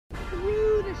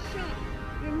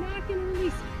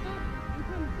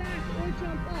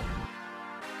jump up.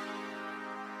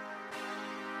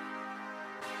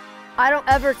 I don't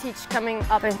ever teach coming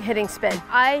up and hitting spin.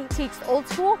 I teach old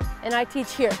school and I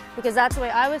teach here because that's the way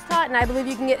I was taught, and I believe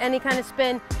you can get any kind of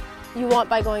spin you want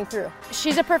by going through.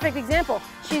 She's a perfect example.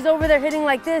 She's over there hitting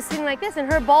like this,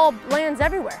 and her ball lands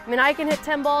everywhere. I mean, I can hit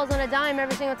 10 balls on a dime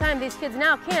every single time. These kids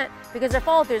now can't because their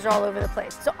follow-throughs are all over the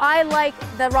place. So I like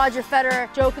the Roger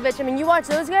Federer, Djokovic. I mean, you watch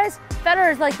those guys,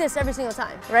 Federer's like this every single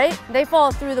time, right? They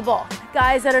follow through the ball.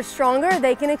 Guys that are stronger,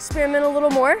 they can experiment a little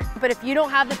more, but if you don't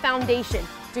have the foundation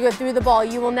to go through the ball,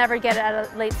 you will never get it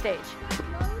at a late stage.